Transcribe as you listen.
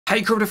Hi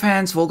crypto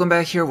fans, welcome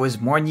back here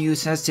with more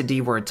news. As today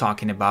we're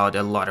talking about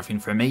a lot of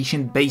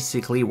information,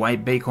 basically why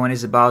Bitcoin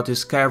is about to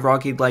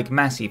skyrocket like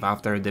massive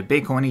after the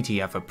Bitcoin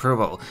ETF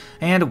approval.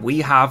 And we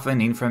have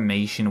an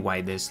information why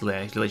this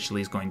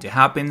literally is going to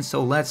happen,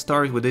 so let's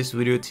start with this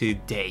video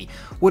today.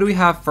 What do we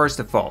have?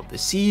 First of all, the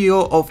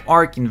CEO of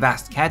ARK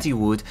Invest, Cathie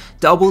Wood,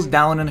 doubles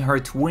down on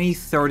her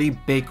 2030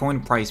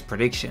 Bitcoin price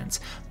predictions.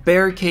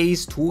 Bear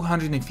case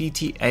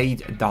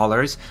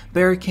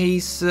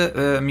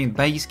 $258,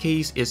 base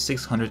case is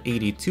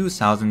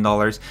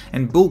 $682,000,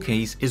 and bull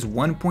case is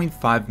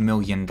 $1.5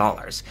 million.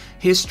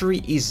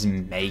 History is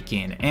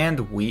making,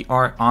 and we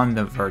are on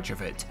the verge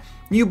of it.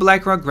 New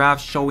BlackRock graph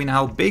showing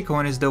how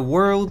Bitcoin is the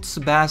world's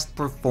best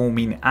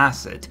performing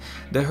asset.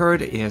 The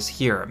herd is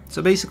here.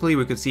 So basically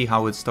we could see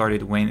how it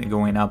started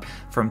going up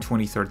from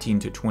 2013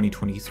 to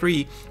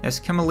 2023 as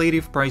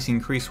cumulative price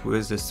increase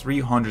was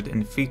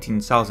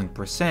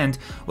 315,000%,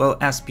 while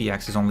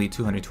SPX is only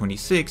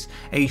 226,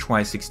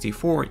 HY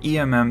 64,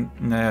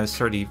 EMM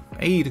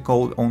 38,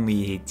 gold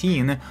only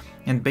 18.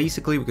 And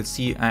basically we could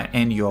see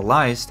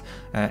annualized,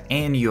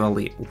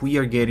 annually we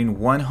are getting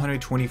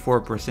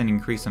 124%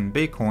 increase on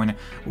Bitcoin,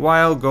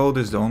 while gold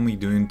is only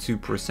doing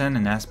 2%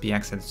 and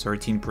SPX at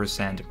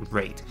 13%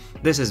 rate.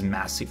 This is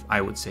massive,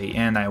 I would say,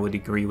 and I would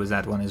agree with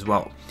that one as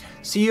well.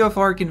 CEO of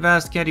ARK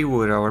Invest, Cathie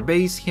Wood, our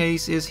base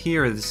case is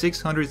here at the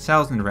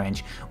 600,000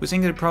 range. We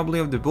think that probably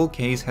of the bull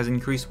case has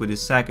increased with the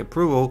SEC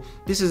approval.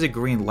 This is a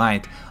green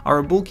light.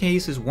 Our bull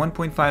case is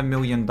 $1.5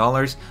 million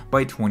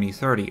by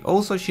 2030.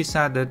 Also, she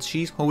said that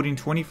she's holding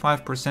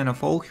 25%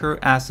 of all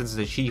her assets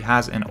that she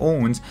has and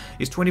owns,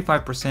 is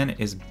 25%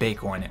 is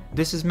Bitcoin.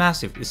 This is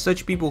massive. With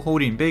such people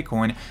holding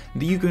Bitcoin,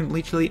 you can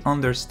literally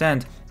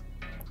understand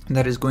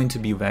that is going to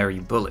be very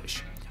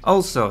bullish.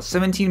 Also,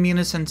 17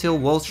 minutes until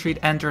Wall Street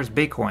enters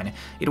Bitcoin.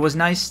 It was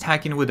nice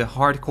stacking with the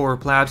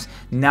hardcore plebs,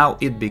 now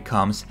it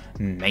becomes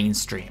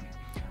mainstream.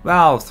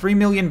 Wow, 3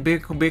 million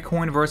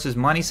Bitcoin versus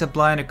money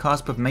supply on the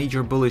cusp of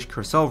major bullish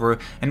crossover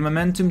and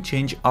momentum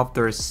change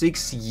after a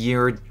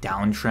 6-year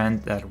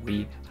downtrend that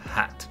we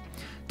had.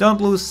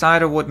 Don't lose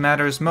sight of what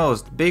matters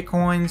most,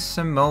 Bitcoin's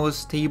most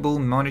stable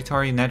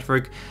monetary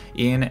network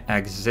in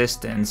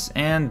existence.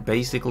 And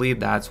basically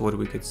that's what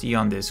we could see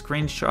on this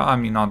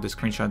screenshot, not the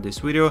screenshot, this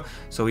video.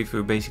 So if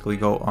we basically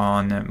go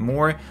on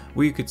more,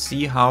 we could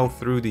see how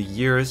through the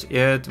years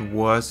it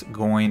was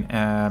going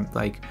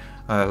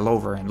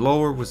lower and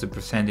lower with the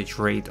percentage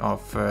rate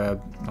of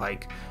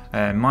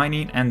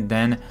mining, and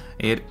then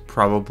it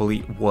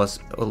probably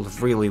was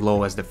really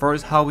low as the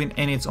first halving,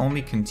 and it's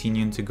only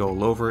continuing to go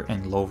lower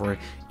and lower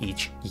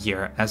each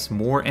year as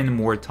more and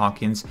more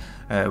tokens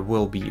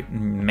will be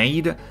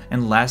made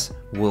and less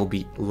will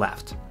be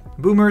left.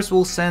 Boomers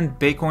will send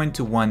Bitcoin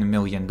to $1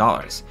 million.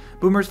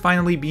 Boomers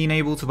finally being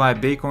able to buy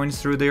Bitcoins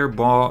through their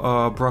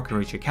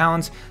brokerage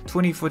accounts.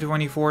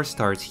 2024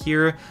 starts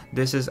here.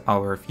 This is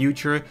our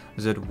future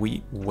that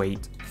we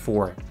wait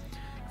for.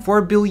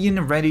 4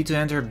 billion ready to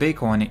enter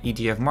Bitcoin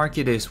ETF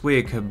market this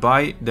week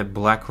by the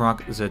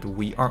BlackRock that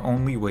we are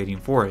only waiting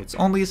for. It's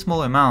only a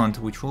small amount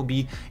which will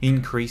be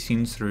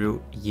increasing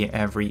through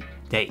every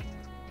day.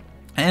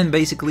 And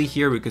basically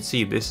here we could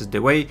see this is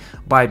the way,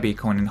 buy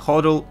Bitcoin and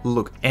hodl.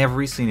 Look,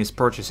 everything is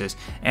purchases,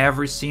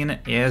 everything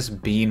is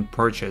being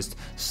purchased.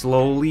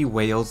 Slowly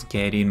whales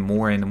getting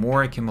more and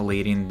more,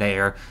 accumulating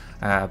their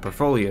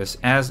portfolios.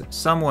 As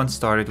someone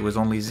started with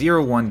only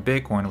 0.1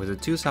 Bitcoin with a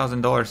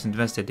 $2,000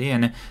 invested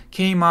in,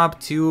 came up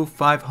to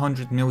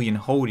 500 million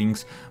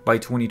holdings by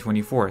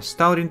 2024.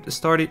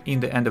 Started in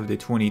the end of the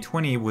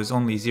 2020 with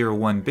only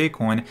 0.1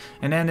 Bitcoin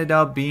and ended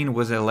up being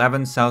with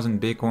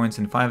 11,000 Bitcoins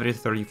and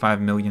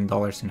 $535 million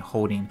in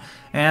holding,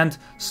 and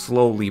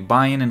slowly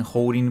buying and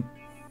holding,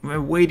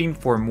 waiting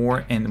for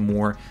more and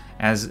more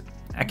as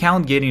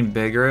account getting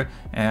bigger,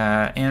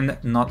 and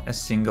not a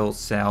single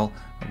sell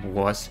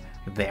was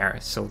there.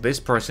 So this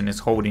person is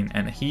holding,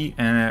 and he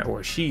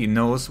or she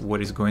knows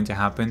what is going to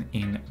happen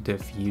in the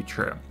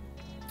future.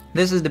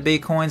 This is the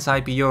Bitcoin's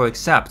IPO,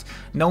 except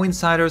no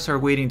insiders are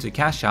waiting to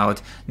cash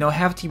out, no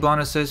hefty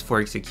bonuses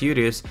for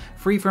executives,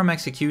 free from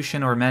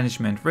execution or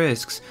management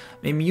risks,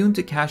 immune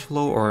to cash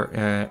flow or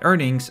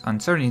earnings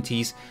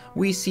uncertainties.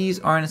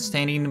 VCs aren't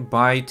standing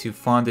by to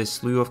fund a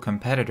slew of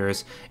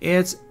competitors.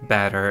 It's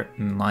better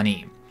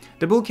money.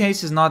 The bull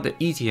case is not the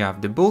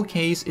ETF, the bull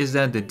case is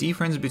that the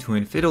difference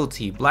between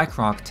Fidelity,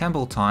 BlackRock,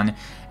 Templeton,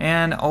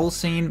 and all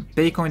saying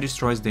Bitcoin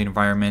destroys the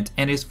environment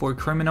and is for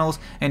criminals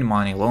and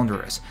money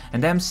launderers.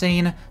 And them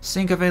saying,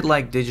 think of it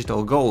like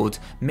digital gold,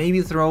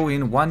 maybe throw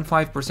in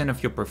 1.5%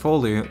 of your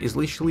portfolio is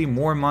literally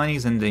more money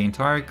than the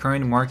entire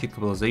current market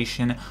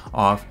capitalization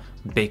of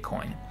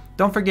Bitcoin.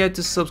 Don't forget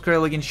to subscribe,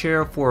 like, and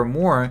share for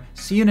more.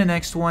 See you in the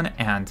next one,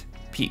 and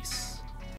peace.